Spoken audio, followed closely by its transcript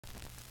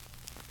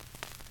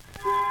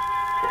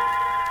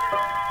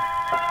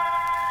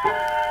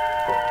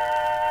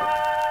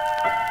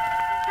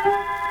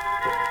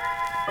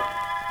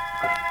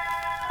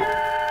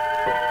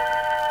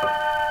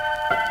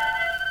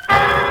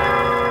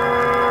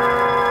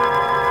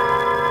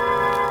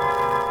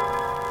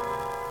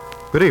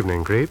Good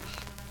evening, creeps.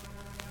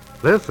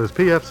 This is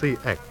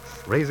PFC-X,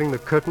 raising the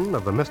curtain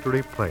of the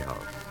Mystery Playhouse.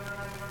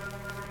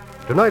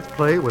 Tonight's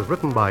play was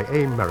written by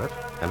A. Merritt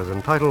and is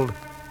entitled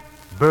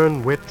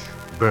Burn, Witch,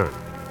 Burn.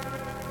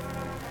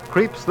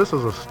 Creeps, this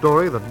is a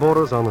story that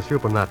borders on the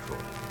supernatural.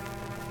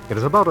 It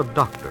is about a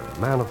doctor, a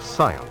man of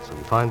science, who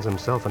finds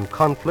himself in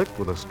conflict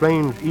with a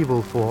strange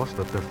evil force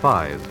that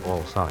defies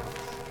all science.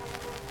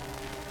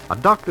 A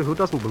doctor who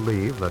doesn't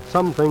believe that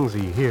some things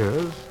he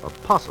hears are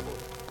possible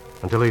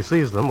until he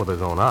sees them with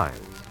his own eyes.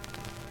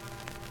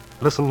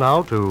 Listen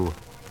now to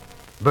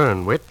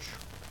Burn, Witch,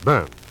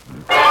 Burn.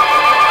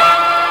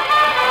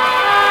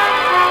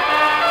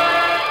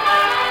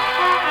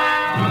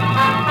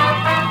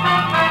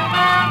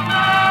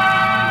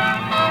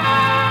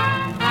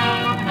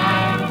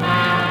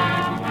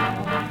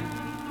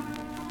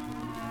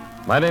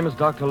 My name is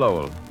Dr.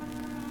 Lowell.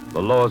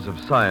 The laws of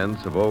science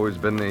have always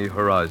been the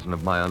horizon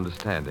of my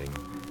understanding.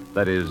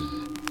 That is,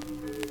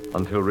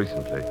 until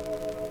recently.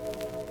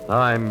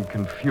 I'm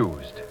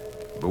confused,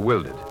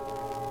 bewildered.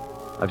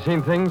 I've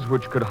seen things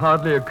which could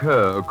hardly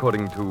occur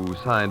according to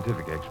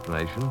scientific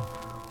explanation.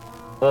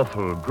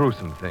 Awful,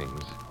 gruesome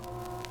things.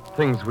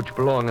 Things which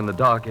belong in the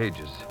Dark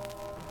Ages.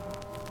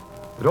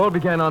 It all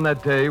began on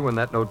that day when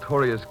that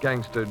notorious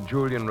gangster,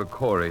 Julian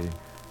Riccori,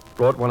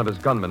 brought one of his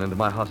gunmen into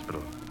my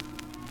hospital.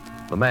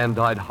 The man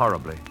died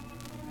horribly.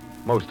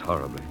 Most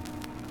horribly.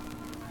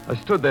 I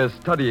stood there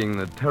studying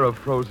the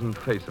terror-frozen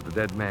face of the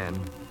dead man.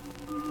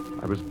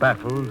 I was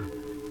baffled,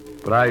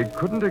 but I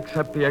couldn't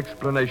accept the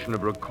explanation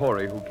of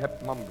Riccori, who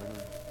kept mumbling.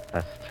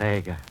 La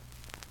Strega.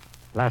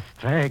 La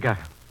Strega.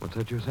 What's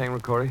that you're saying,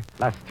 Riccori?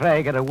 La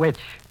Strega, the witch.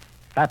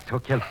 That's who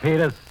killed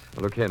Peters.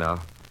 Well, look here now.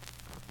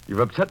 You've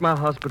upset my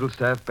hospital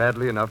staff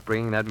badly enough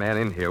bringing that man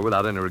in here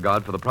without any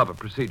regard for the proper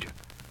procedure.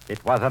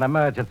 It was an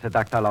emergency,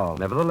 Dr. Lowell.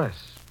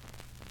 Nevertheless,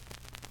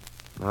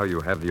 now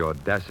you have the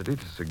audacity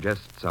to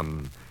suggest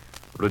some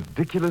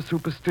ridiculous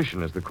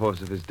superstition as the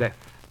cause of his death.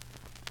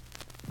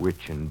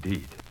 Which,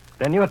 indeed.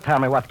 Then you tell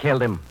me what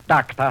killed him,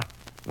 doctor.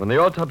 When the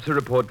autopsy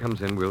report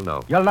comes in, we'll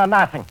know. You'll know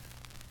nothing.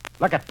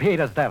 Look at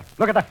Peters there.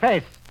 Look at the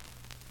face.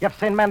 You've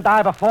seen men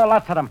die before,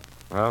 lots of them.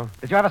 Well?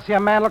 Did you ever see a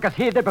man look as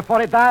he did before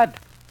he died?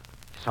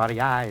 You saw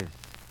the eyes,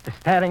 the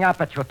staring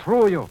up at you,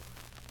 through you,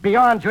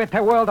 beyond you into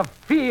a world of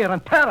fear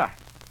and terror.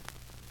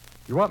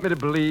 You want me to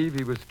believe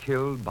he was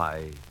killed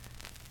by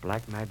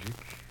black magic?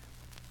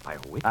 By a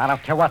witch? I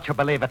don't care what you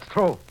believe, it's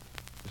true.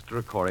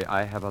 Mr. Riccori,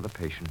 I have other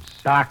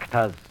patients.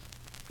 Doctors,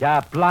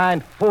 you're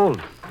blind fools.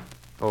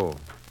 Oh,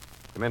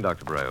 come in,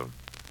 Dr. Braille.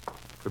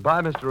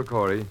 Goodbye, Mr.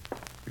 Riccori.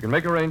 You can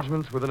make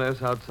arrangements with the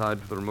nurse outside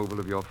for the removal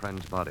of your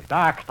friend's body.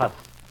 Doctors,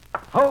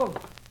 hold.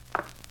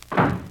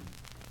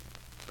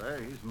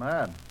 Say, he's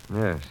mad.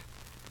 Yes.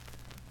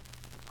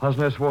 How's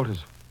Nurse Waters?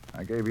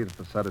 I gave Edith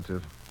a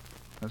sedative.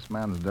 This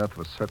man's death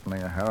was certainly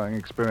a harrowing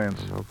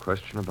experience. No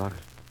question about it.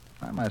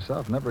 I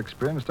myself never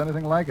experienced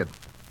anything like it.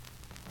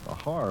 The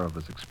horror of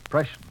his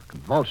expression, the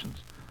convulsions,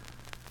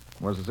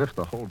 was as if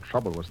the whole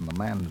trouble was in the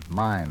man's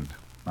mind,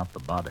 not the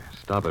body.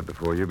 Stop it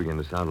before you begin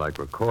to sound like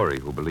Riccori,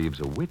 who believes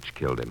a witch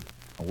killed him.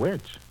 A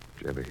witch?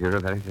 Did you ever hear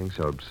of anything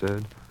so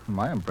absurd?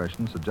 My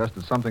impression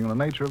suggested something in the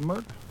nature of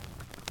murder.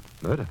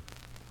 Murder?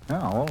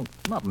 Yeah, well,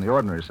 not in the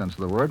ordinary sense of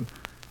the word.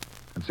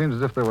 It seems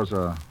as if there was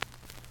a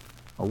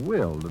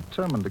will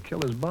determined to kill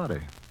his body.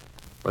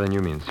 Well, then you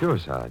mean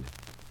suicide.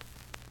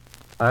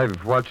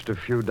 I've watched a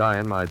few die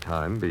in my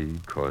time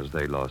because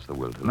they lost the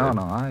will to live.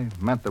 No, I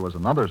meant there was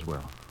another's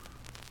will.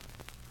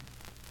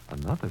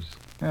 Another's?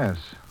 Yes.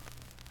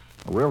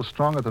 A will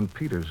stronger than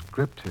Peter's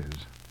gripped his,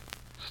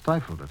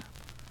 stifled it.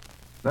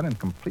 Then, in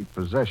complete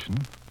possession,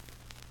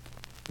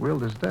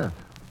 willed his death.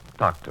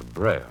 Dr.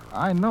 Braille.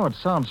 I know it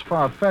sounds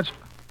far-fetched.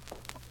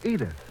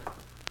 Edith.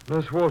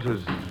 Nurse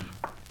Waters,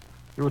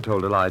 you were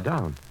told to lie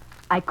down.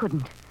 I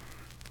couldn't.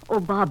 Oh,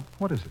 Bob,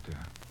 What is it, dear?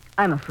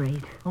 I'm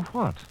afraid. Of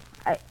what?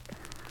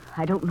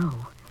 I don't know.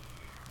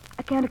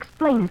 I can't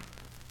explain it.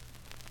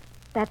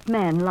 That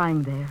man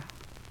lying there,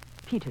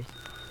 Peters.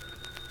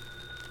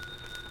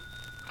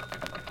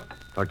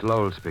 Dr.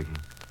 Lowell speaking.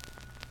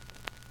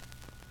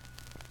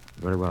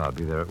 Very well, I'll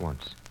be there at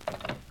once.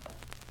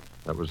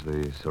 That was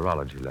the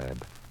serology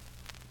lab.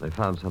 They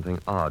found something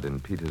odd in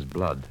Peter's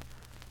blood.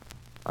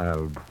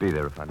 I'll be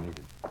there if I'm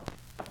needed.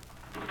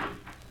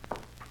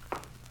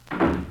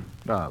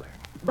 Darling.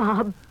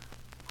 Bob,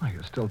 Why,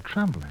 you're still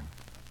trembling.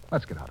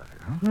 Let's get out of here,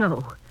 huh?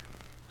 no.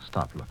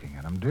 Stop looking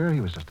at him, dear.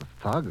 He was just a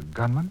thug, a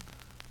gunman.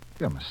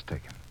 You're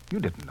mistaken. You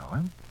didn't know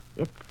him.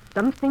 It's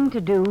something to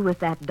do with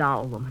that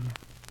doll woman.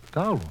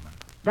 Doll woman.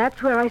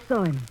 That's where I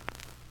saw him.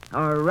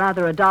 Or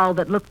rather, a doll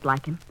that looked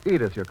like him.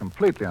 Edith, you're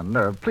completely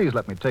unnerved. Please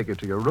let me take you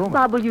to your room.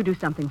 Bob, will you do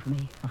something for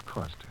me? Of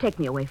course, dear. Take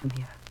me away from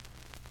here.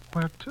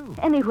 Where to?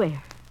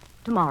 Anywhere.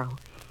 Tomorrow.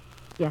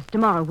 Yes,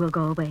 tomorrow we'll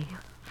go away.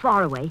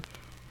 far away.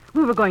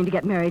 We were going to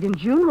get married in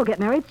June. We'll get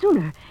married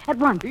sooner. At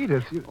once.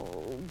 Edith, you...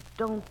 Oh,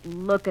 don't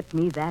look at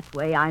me that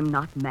way. I'm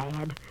not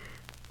mad.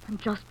 I'm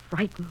just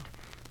frightened.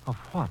 Of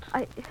what?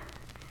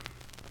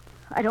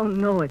 I don't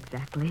know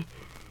exactly.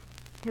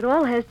 It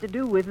all has to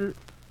do with...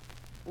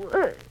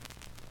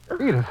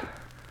 Edith.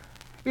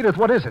 Edith,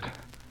 what is it?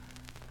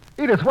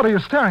 Edith, what are you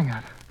staring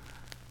at?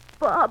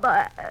 Bob,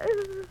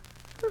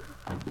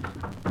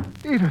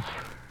 Edith.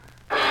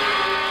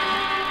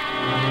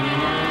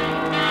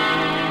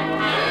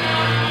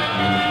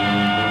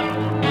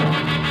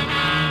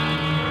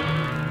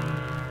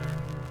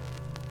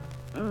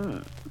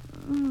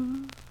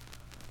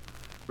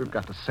 We've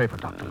got to save her,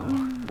 Dr.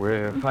 Lowell.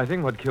 We're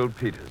fighting what killed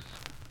Peters.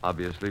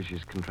 Obviously,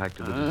 she's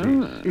contracted the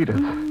disease.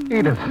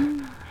 Edith.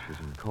 She's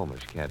in a coma.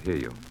 She can't hear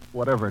you.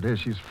 Whatever it is,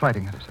 she's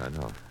fighting it. Yes, I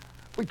know.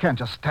 We can't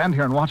just stand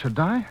here and watch her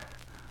die.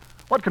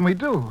 What can we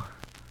do?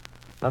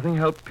 Nothing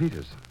helped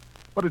Peters.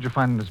 What did you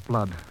find in his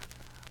blood?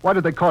 Why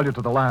did they call you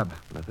to the lab?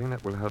 Nothing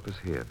that will help us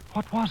here.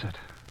 What was it?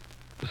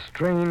 A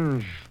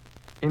strange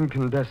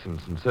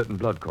incandescence in certain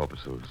blood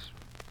corpuscles.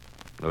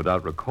 No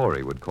doubt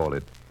Ricori would call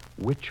it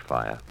witch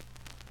fire.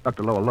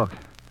 Dr. Lowell, look.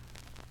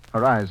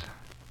 Her eyes.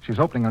 She's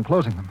opening and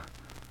closing them.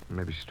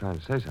 Maybe she's trying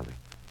to say something.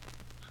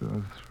 2,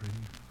 3,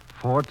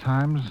 4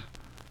 times.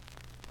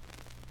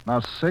 Now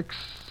 6,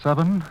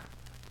 7,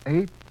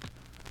 8,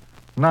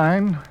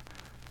 9.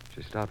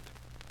 She stopped.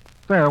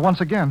 There, once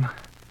again.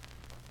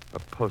 Her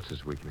pulse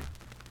is weakening.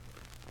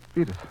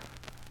 Edith.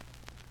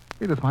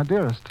 Edith, my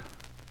dearest.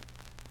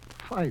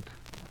 Fight.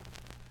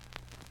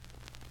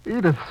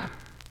 Edith.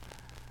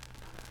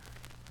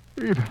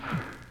 Edith.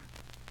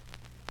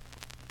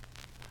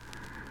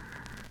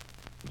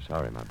 I'm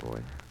sorry, my boy.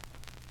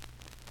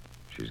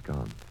 She's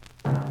gone.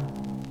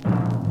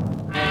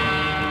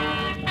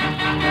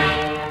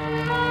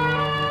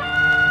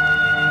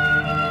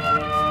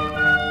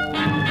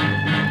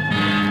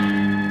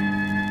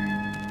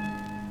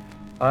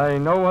 I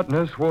know what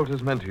Nurse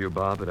Walters meant to you,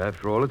 Bob, but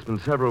after all, it's been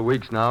several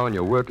weeks now, and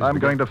your work is... I'm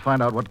going to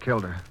find out what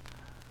killed her.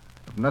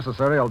 If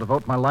necessary, I'll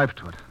devote my life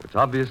to it. It's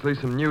obviously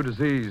some new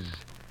disease.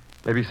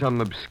 Maybe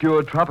some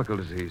obscure tropical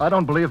disease. I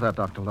don't believe that,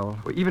 Dr. Lowell.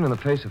 Well, even in the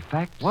face of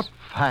facts? What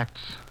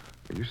facts?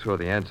 Well, you saw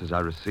the answers I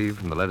received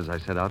from the letters I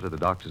sent out to the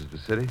doctors of the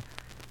city.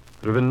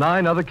 There have been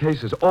 9 other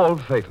cases, all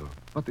fatal.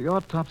 But the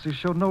autopsy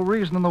showed no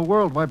reason in the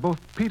world why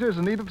both Peters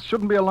and Edith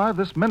shouldn't be alive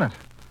this minute.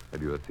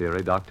 Have you a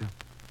theory, Doctor?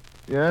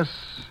 Yes,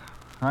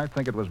 I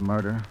think it was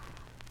murder.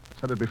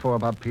 Said it before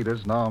about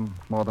Peters. Now I'm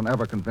more than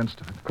ever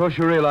convinced of it. Of course,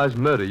 you realize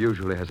murder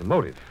usually has a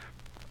motive.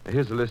 Now,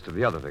 here's a list of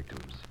the other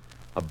victims.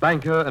 A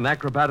banker, an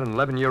acrobat, an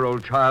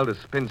 11-year-old child, a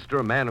spinster,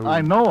 a man who...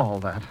 I know all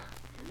that.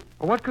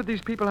 Well, what could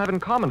these people have in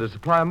common to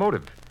supply a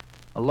motive?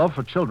 A love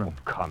for children.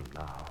 Oh, come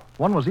now.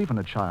 One was even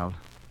a child.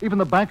 Even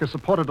the banker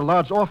supported a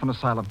large orphan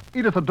asylum.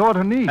 Edith adored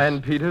her niece.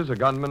 And Peters, a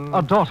gunman?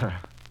 A daughter.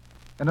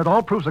 And it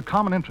all proves a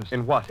common interest.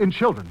 In what? In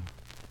children.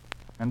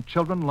 And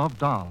children love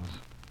dolls.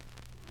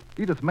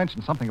 Edith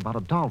mentioned something about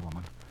a doll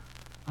woman.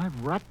 I've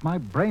racked my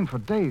brain for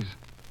days.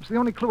 It's the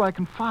only clue I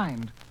can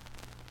find.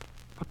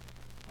 But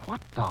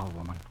what doll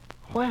woman?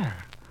 Where?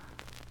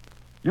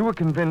 You were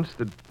convinced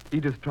that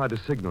Edith tried to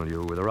signal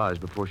you with her eyes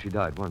before she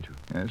died, weren't you?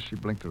 Yes, she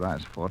blinked her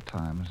eyes 4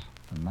 times,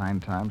 and 9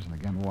 times, and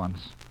again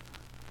once.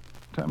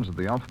 In terms of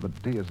the alphabet,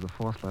 D is the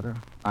 4th letter,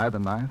 I the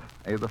 9th,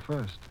 A the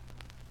 1st.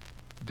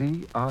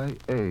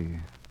 D-I-A.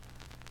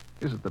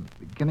 Is it the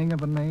beginning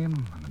of a name,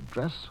 an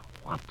address?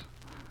 What?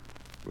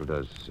 Well,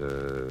 does,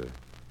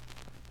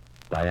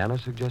 Diana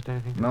suggest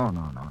anything? No,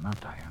 not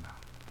Diana.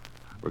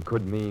 It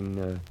could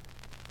mean,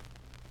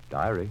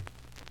 diary.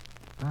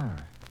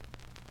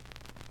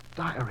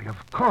 Diary,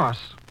 of course.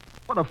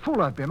 What a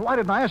fool I've been. Why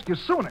didn't I ask you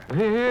sooner?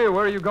 Here,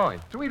 where are you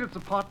going? To Edith's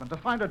apartment, to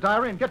find her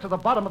diary and get to the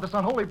bottom of this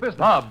unholy business.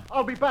 Bob.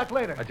 I'll be back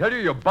later. I tell you,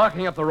 you're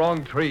barking up the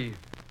wrong tree.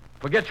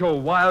 Forget your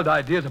wild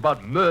ideas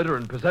about murder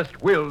and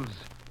possessed wills.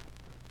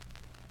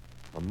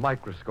 A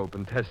microscope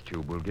and test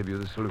tube will give you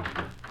the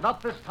solution.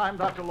 Not this time,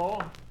 Dr.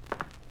 Lowell.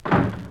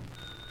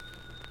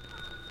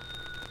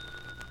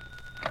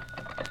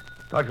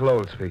 Dr.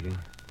 Lowell speaking.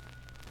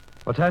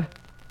 What's that?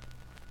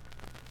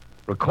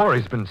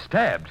 Ricori's been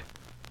stabbed.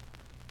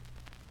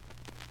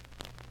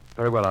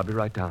 Very well, I'll be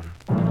right down.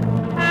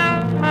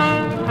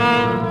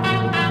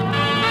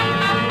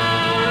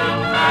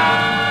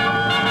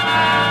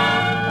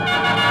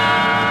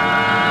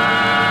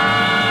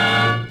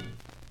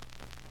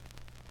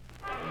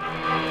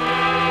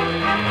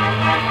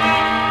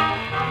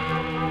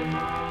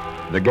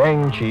 The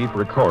gang chief,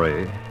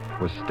 Ricori,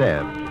 was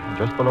stabbed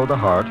just below the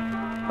heart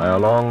by a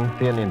long,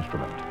 thin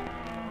instrument.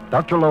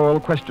 Dr. Lowell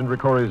questioned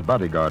Ricori's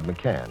bodyguard,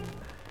 McCann.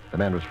 The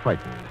man was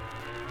frightened.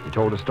 He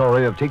told a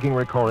story of taking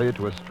Ricori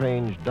to a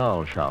strange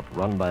doll shop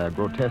run by a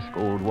grotesque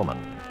old woman.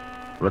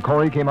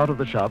 Ricori came out of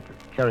the shop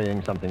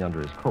carrying something under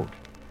his coat.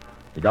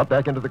 He got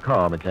back into the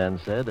car, McCann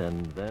said,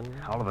 and then...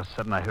 All of a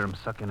sudden, I hear him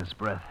suck in his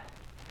breath.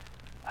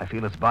 I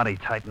feel his body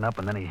tighten up,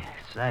 and then he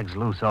sags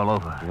loose all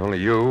over. And only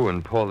you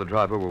and Paul, the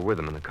driver, were with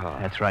him in the car.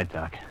 That's right,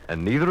 Doc.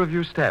 And neither of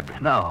you stabbed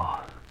him. No.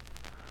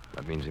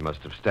 That means he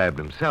must have stabbed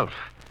himself.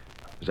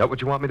 Is that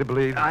what you want me to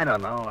believe? I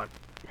don't know.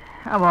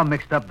 I'm all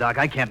mixed up, Doc.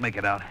 I can't make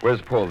it out.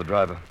 Where's Paul, the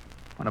driver?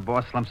 When the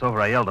boss slumps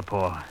over, I yell to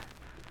Paul.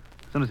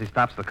 As soon as he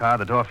stops the car,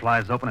 the door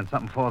flies open and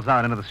something falls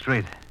out into the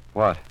street.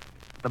 What?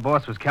 The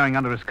boss was carrying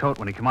under his coat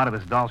when he came out of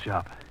his doll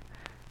shop.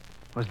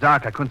 It was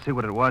dark. I couldn't see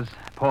what it was.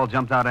 Paul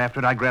jumped out after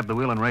it. I grabbed the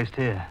wheel and raced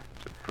here.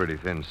 It's a pretty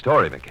thin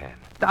story, McCann.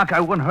 Doc, I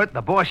wouldn't hurt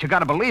the boss. You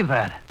gotta believe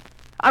that.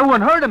 I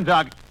wouldn't hurt him,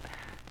 Doc.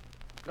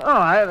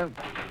 Oh,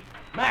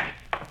 Mac,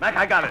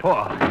 I got it.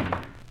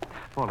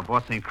 Paul, the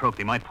boss ain't croaked.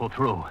 He might pull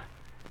through.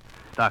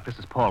 Doc, this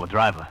is Paul, the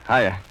driver.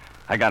 Hiya.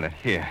 I got it.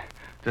 Here.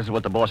 This is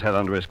what the boss had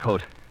under his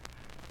coat.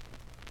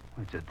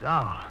 It's a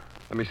doll.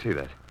 Let me see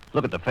that.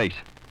 Look at the face.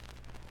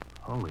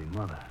 Holy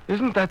mother.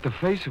 Isn't that the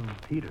face of...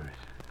 Peters.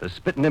 The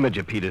spitting image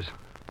of Peters.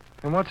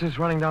 And what's this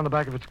running down the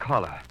back of its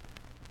collar?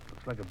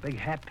 Looks like a big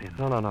hat pin.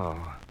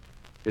 No.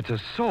 It's a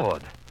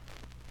sword.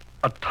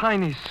 A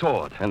tiny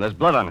sword. And there's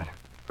blood on it.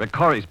 Rick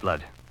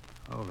blood.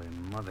 Holy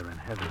mother in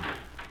heaven.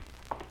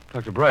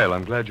 Dr. Braille,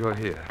 I'm glad you're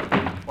here.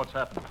 What's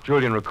happened?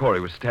 Julian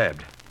Riccori was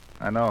stabbed.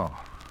 I know.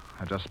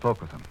 I just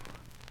spoke with him.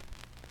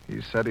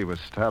 He said he was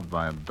stabbed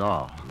by a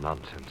doll.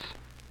 Nonsense.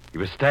 He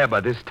was stabbed by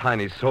this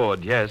tiny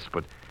sword, yes,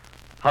 but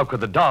how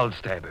could the doll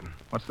stab him?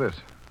 What's this?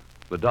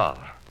 The doll.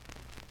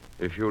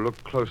 If you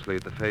look closely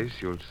at the face,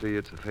 you'll see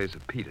it's the face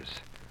of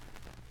Peters.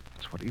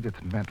 That's what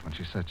Edith meant when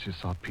she said she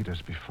saw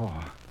Peters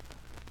before.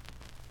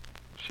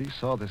 She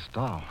saw this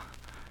doll.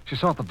 She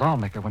saw the doll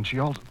maker when she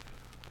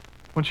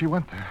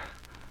went there.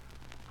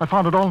 I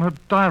found it all in her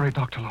diary,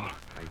 Dr. Lowell.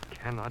 I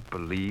cannot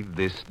believe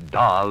this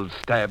doll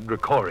stabbed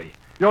Riccori.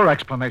 Your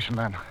explanation,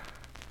 then.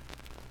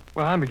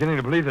 Well, I'm beginning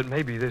to believe that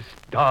maybe this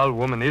doll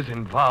woman is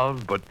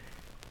involved, but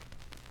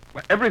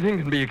everything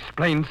can be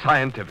explained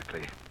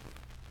scientifically.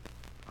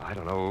 I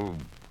don't know,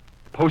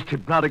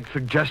 post-hypnotic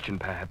suggestion,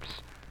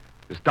 perhaps.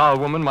 This doll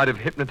woman might have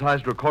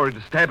hypnotized Riccori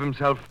to stab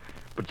himself,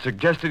 but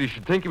suggested he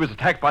should think he was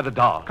attacked by the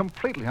doll.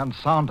 Completely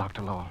unsound,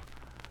 Dr. Lowell.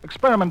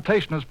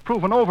 Experimentation has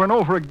proven over and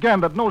over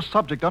again that no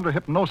subject under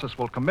hypnosis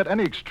will commit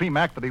any extreme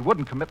act that he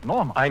wouldn't commit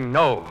normally. I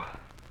know.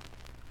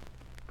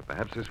 But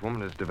perhaps this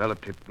woman has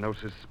developed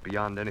hypnosis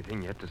beyond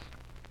anything yet to...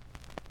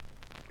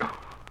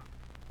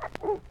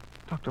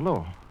 Dr.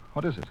 Lowell,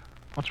 what is it?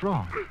 What's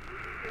wrong?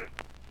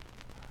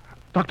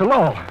 Dr.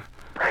 Lowell!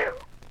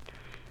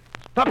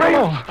 Dr.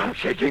 Lowell! Stop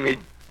shaking me.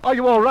 Are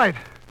you all right?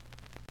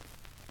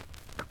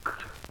 Of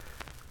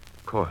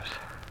course.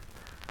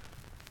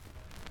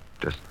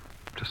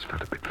 Just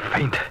felt a bit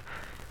faint.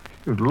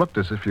 You looked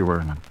as if you were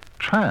in a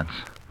trance.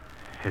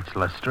 It's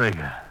La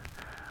Strega.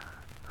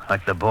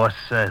 Like the boss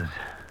says.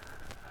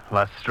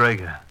 La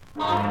Strega.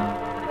 I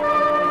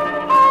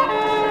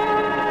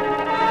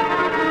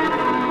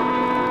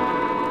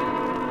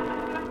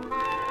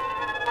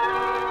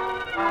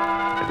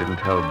didn't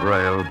tell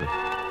Braille, but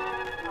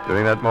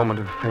during that moment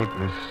of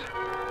faintness,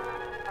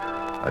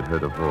 I'd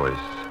heard a voice.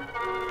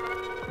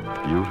 A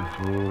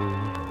beautiful,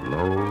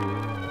 low,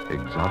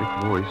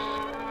 exotic voice.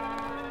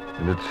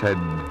 And it said,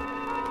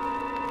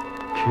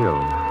 Kill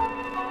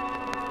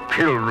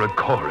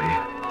Riccori.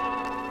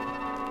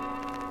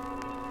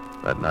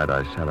 That night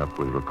I sat up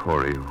with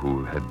Riccori,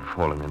 who had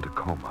fallen into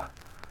coma.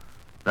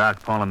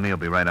 Doc, Paul and me will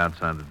be right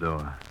outside the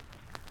door.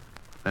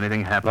 If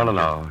anything happens...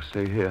 No.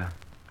 Stay here.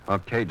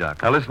 Okay,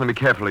 Doc. Now listen to me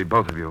carefully,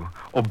 both of you.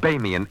 Obey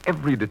me in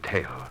every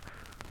detail.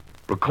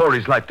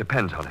 Riccori's life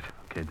depends on it.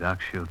 Okay,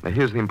 Doc, shoot. Now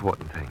here's the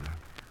important thing.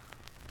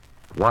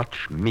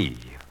 Watch me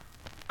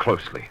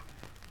closely.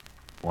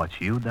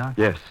 Watch you, Doc?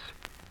 Yes.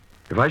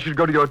 If I should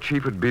go to your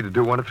chief, it'd be to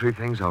do one of three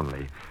things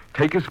only.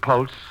 Take his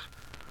pulse,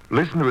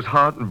 listen to his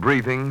heart and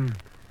breathing,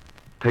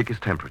 take his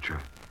temperature.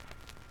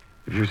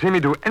 If you see me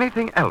do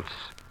anything else,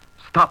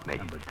 stop me.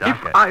 But Doc,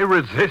 if I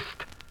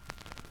resist,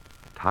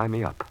 tie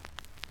me up.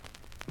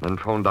 Then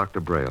phone Dr.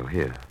 Braille.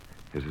 Here's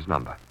his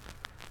number.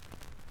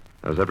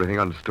 Now, is everything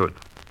understood?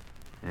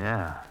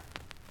 Yeah.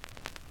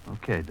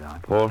 Okay,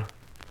 Doc. Paul?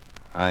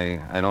 I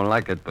don't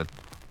like it, but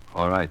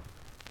all right.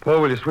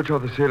 Paul, will you switch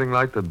off the ceiling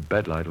light? The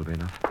bed light will be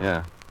enough.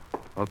 Yeah.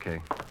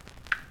 Okay.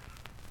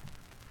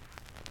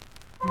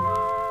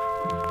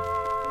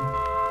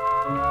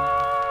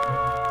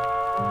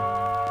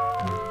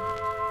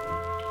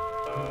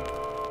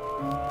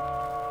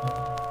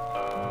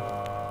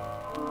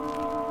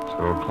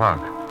 O'clock.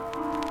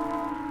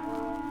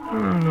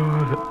 Oh,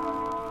 Lord.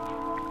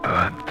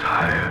 I'm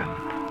tired.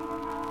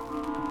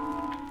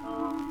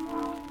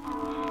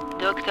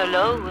 Dr.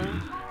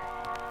 Lowell.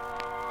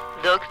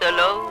 Dr.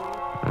 Lowell.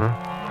 Huh?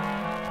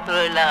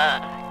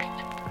 Relax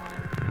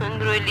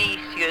and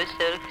release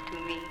yourself to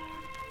me.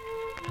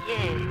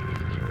 Yes,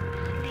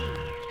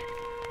 sleep.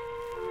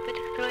 But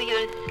through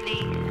your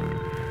sleep,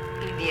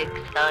 in the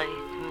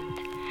excitement,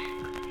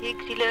 the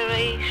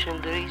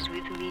exhilaration there is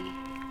with me.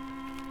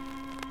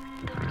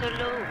 Dr.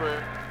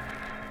 Lowell,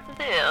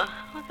 there,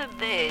 on the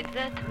bed,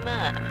 that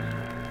man.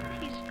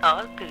 He's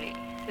ugly,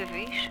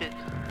 vicious.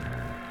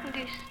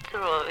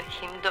 Destroy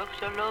him,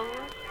 Dr.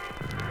 Lowell.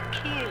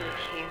 Kill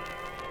him.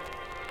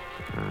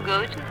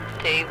 Go to the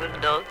table,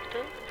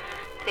 Doctor.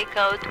 take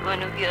out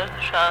one of your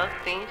sharp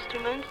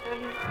instruments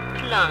and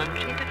plunge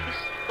into his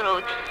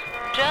throat,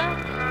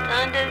 just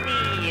under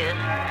the ear.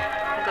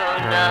 Go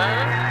now.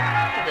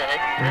 That's it.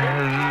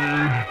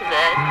 That's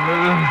it.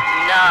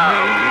 Now.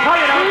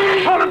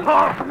 Hold him,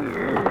 Paul!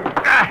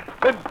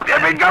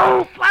 There we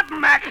go! Slap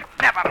him, Mac!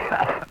 Never!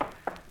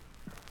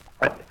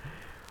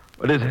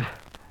 What is it?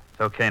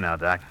 It's okay now,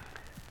 Doc.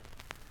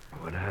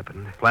 What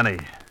happened? Plenty.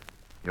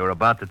 You're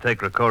about to take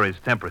Ricori's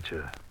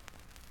temperature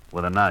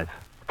with a knife.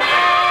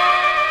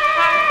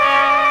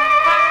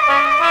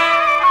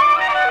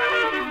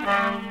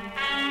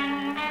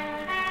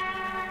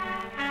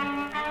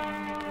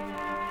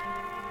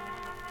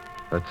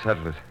 That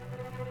settled it.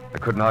 I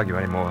couldn't argue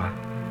anymore.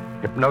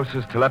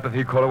 Hypnosis,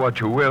 telepathy, call it what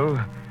you will.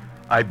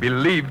 I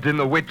believed in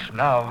the witch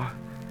now.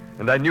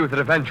 And I knew that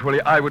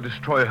eventually I would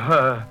destroy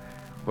her,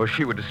 or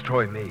she would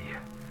destroy me.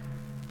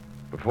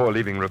 Before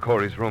leaving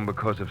Ricori's room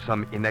because of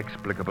some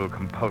inexplicable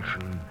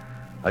compulsion,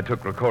 I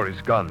took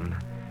Ricori's gun.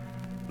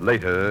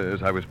 Later,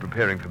 as I was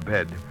preparing for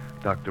bed,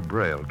 Dr.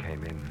 Braille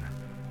came in.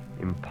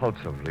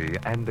 Impulsively,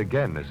 and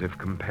again as if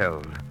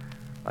compelled,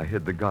 I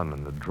hid the gun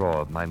in the drawer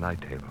of my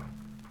night table.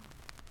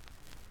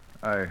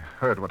 I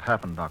heard what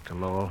happened, Dr.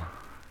 Lowell.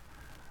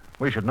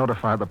 We should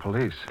notify the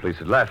police. Police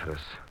would laugh at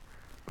us.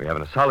 We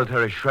haven't a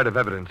solitary shred of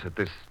evidence that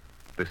this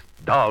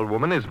doll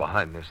woman is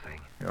behind this thing.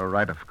 You're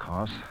right, of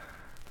course.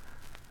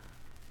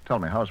 Tell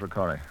me, how's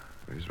Ricori?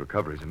 His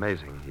recovery's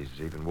amazing.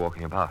 He's even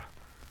walking about.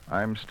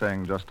 I'm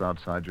staying just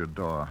outside your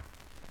door.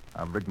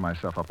 I've rigged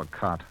myself up a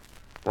cot.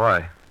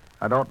 Why?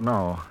 I don't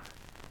know.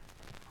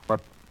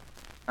 But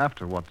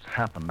after what's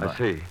happened... I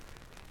see.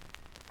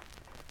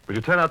 Would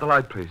you turn out the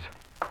light, please?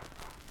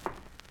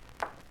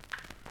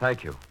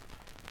 Thank you.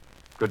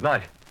 Good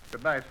night.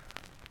 Good night.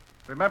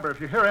 Remember, if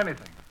you hear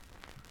anything,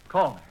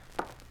 call me.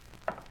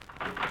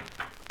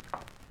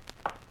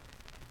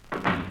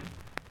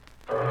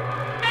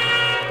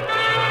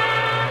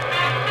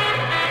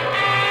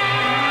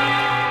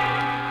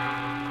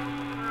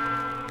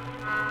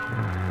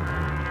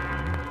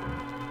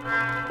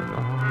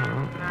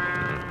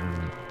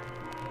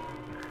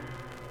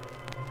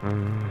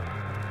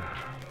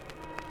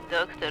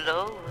 Dr.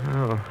 Lowe.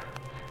 Oh.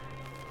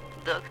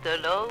 Dr.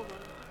 Lowe.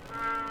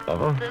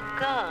 Oh. The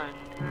gun.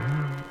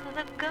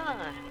 The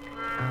gun.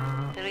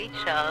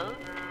 Reach out.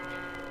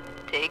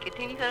 Take it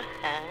in your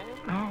hand.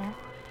 No.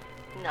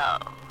 Now,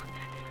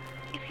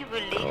 if you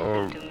will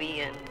listen to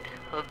me and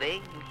obey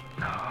me,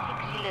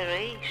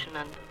 exhilaration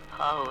and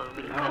power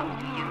will come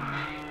to you.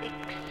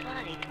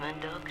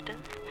 Excitement, Doctor.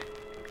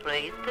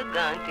 Raise the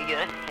gun to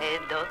your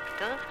head,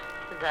 Doctor.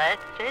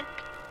 That's it.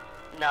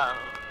 Now,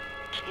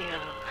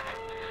 kill.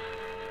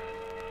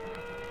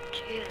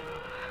 Kill.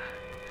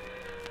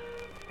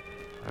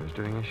 I was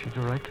doing as she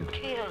directed.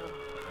 Kill.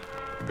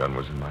 The gun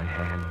was in my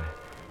hand.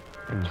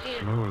 And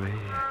slowly,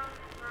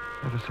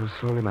 ever so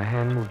slowly, my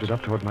hand moved it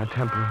up toward my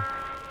temple.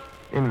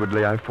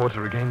 Inwardly, I fought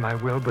to regain my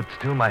will, but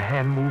still my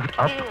hand moved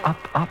up,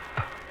 up.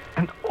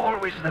 And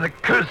always that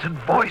accursed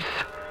voice.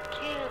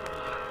 Kill.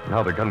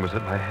 Now the gun was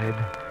at my head.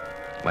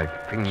 My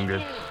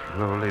fingers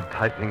slowly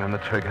tightening on the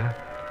trigger.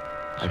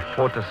 I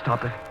fought to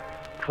stop it,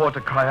 fought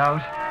to cry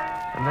out.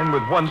 And then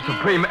with one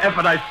supreme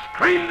effort, I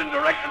screamed and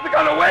directed the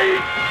gun away.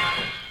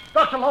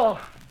 Dr. Lowell,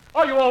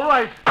 are you all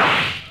right?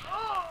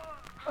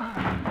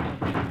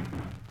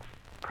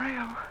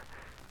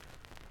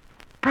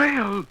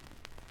 Braille.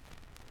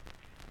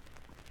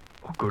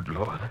 Oh, good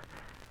Lord.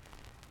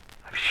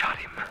 I've shot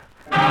him.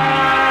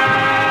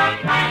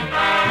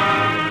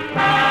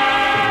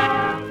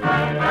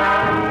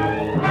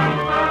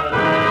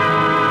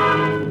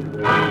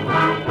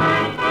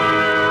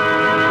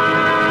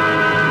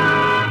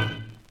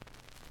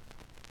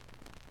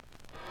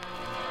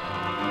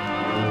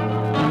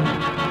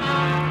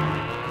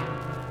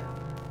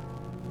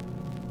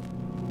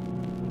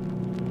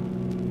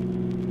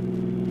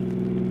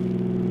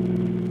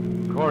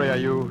 Corey, are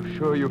you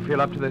sure you feel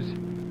up to this?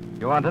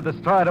 You want to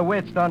destroy the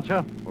witch, don't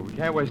you? Well, we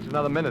can't waste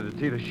another minute.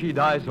 It's either she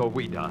dies or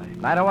we die.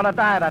 I don't want to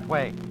die that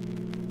way.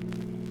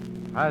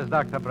 How's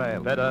Dr.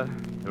 Braille? Better.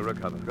 He'll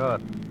recover.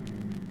 Good.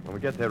 When we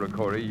get there,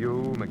 Corey,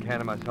 you, McCann,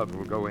 and myself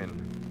will go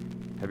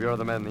in. Have your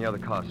other men in the other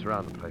cars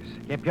surround the place.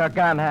 Keep your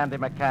gun handy,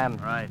 McCann.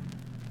 Right.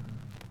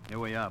 Here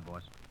we are,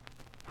 boss.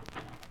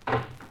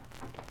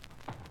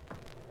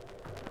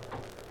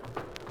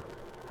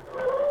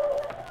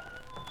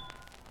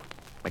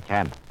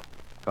 McCann,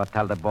 go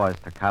tell the boys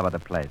to cover the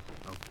place.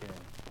 Okay.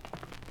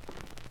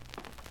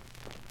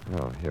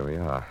 Oh, here we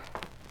are.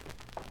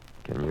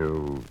 Can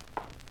you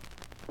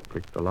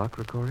pick the lock,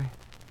 Corey?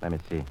 Let me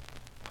see.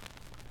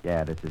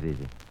 Yeah, this is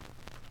easy.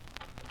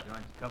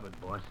 Joint's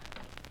covered, boss.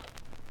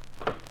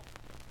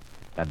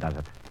 That does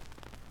it.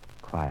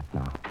 Quiet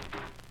now.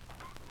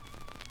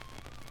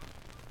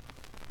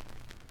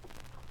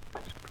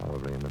 It's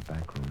probably in the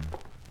back room.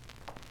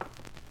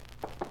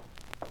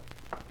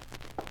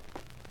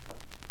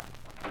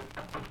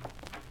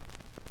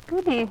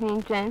 Good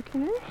evening,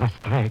 gentlemen.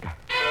 Lestrade.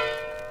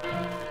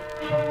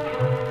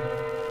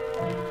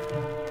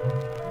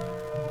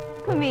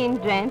 Come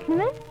in,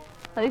 gentlemen.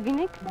 I've been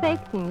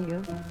expecting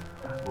you.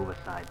 Move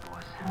aside,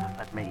 boss.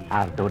 Let me...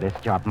 I'll do this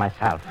job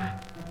myself.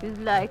 You'd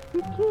like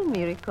to kill me,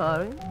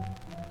 Riccori.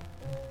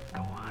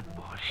 Go on,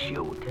 boss.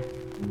 Shoot.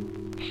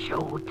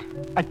 Shoot.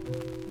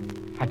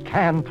 I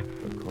can't.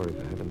 Corey,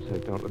 for heaven's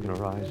sake, don't look in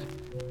her eyes.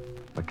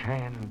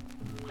 McCann.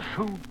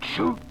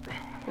 Shoot.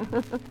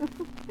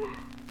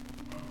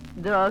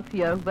 Drop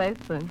your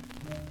weapon.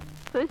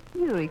 First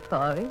you,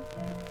 Riccori.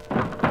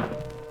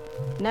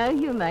 Now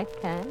you,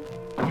 McCann.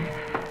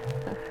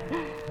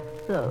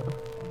 So,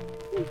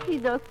 you see,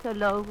 Dr.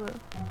 Lover,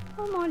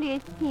 I'm only a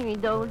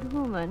timid old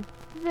woman,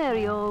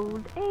 very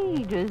old,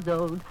 ages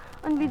old,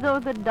 and with all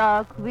the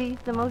dark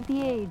wisdom of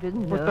the ages.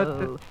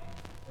 No,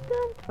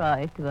 don't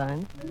try it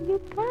once. You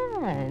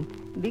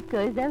can't,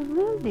 because I've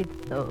willed it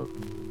so.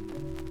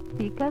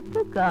 Pick up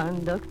the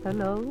gun, Dr.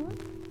 Lover.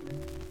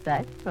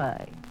 That's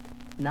right.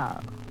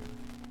 Now,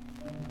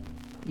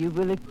 you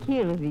will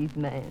kill these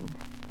men.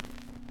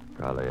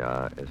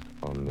 Gallia est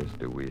omnis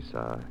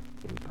divisa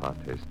in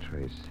partes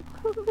tres.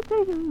 What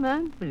are you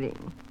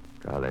mumbling?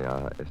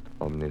 Gallia est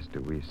omnis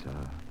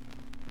divisa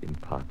in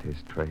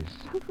partes tres.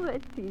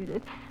 What is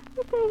it?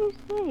 What are you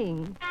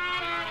saying?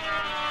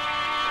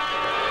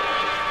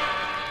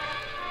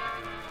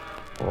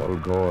 All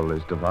Gaul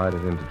is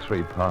divided into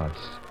 3 parts.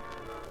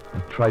 A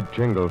trite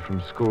jingle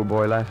from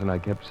schoolboy Latin. I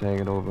kept saying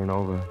it over and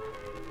over.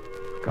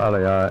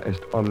 Gallia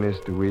est omnis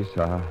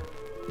divisa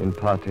in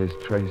partes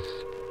tres.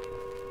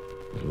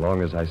 As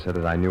long as I said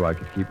it, I knew I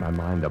could keep my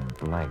mind a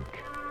blank.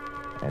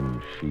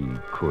 And she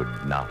could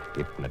not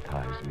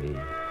hypnotize me.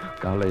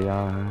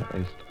 Gallia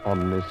est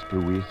omnis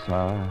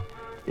divisa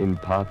in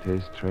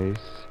partes tres.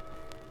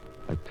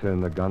 I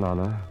turned the gun on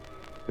her.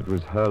 It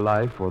was her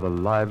life or the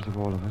lives of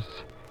all of us.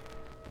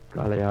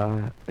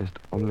 Gallia est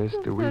omnis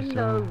divisa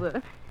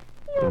Lover,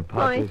 you're in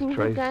partes pointing the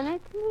tres. gun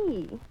at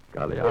me.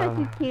 Gallia You're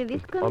to kill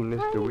this est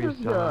omnis companion of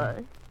divisa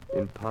yours. in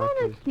You partes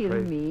cannot kill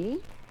tres. me.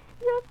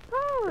 You're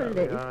powerless.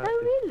 Gallia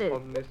I will est it.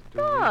 omnis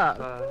Stop.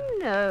 divisa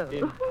No.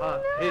 in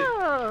partes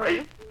No.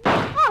 tres.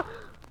 Oh.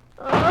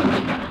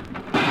 Oh.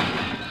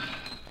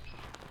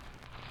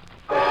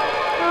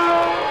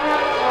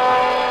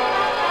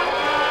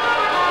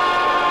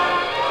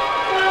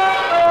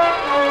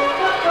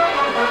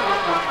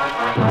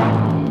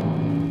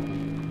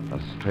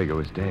 Traeger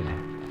was dead.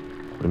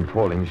 But in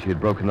falling, she had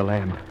broken the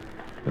lamp.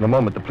 In a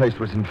moment, the place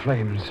was in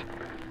flames.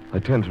 I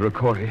turned to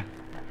Riccori.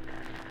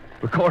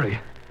 Riccori!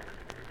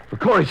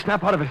 Riccori,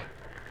 snap out of it!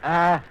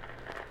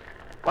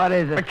 What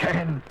is it?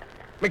 McCann!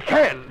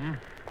 McCann!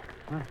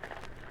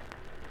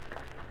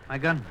 My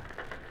gun.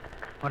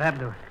 What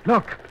happened to her?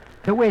 Look,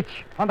 the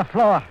witch on the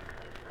floor.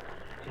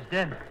 She's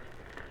dead.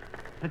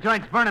 The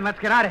joint's burning. Let's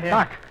get out of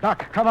here.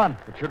 Doc, come on.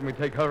 But shouldn't we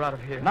take her out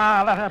of here?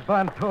 Now, let her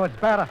burn too. It's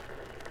better.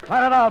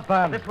 Let it all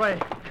burn. This way.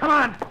 Come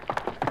on.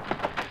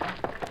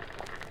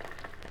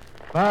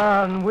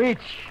 Burn, witch.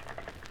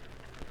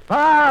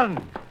 Burn!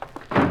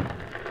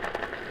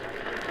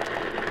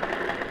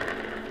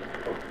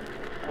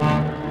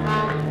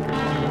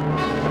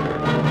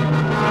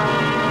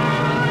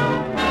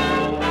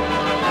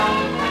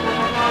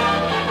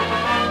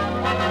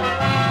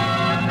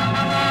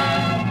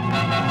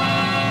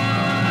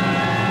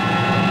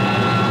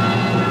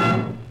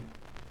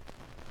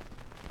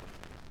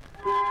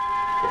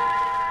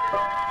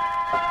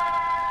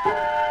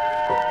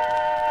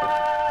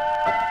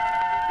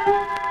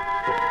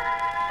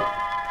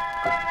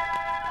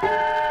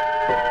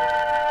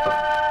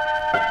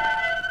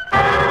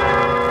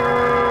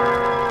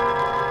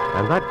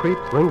 That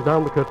creeps rings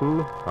down the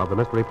curtain of the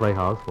Mystery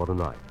Playhouse for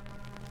tonight.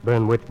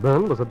 Burn Witch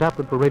Burn was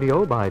adapted for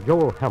radio by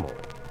Joel Hamill.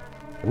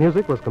 The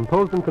music was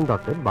composed and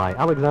conducted by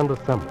Alexander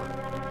Semler.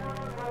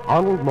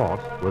 Arnold Moss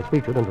was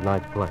featured in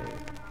tonight's play.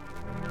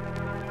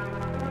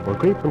 For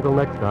Creeps until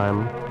next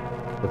time,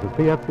 this is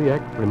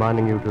PFCX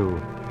reminding you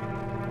to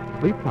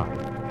sleep tight.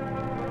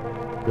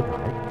 Good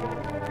night.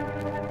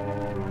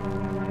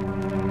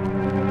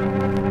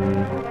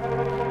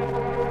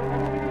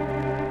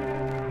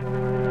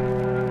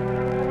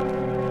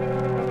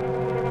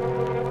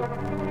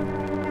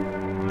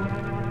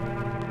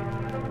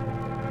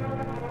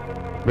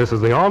 This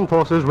is the Armed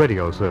Forces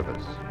Radio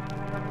Service.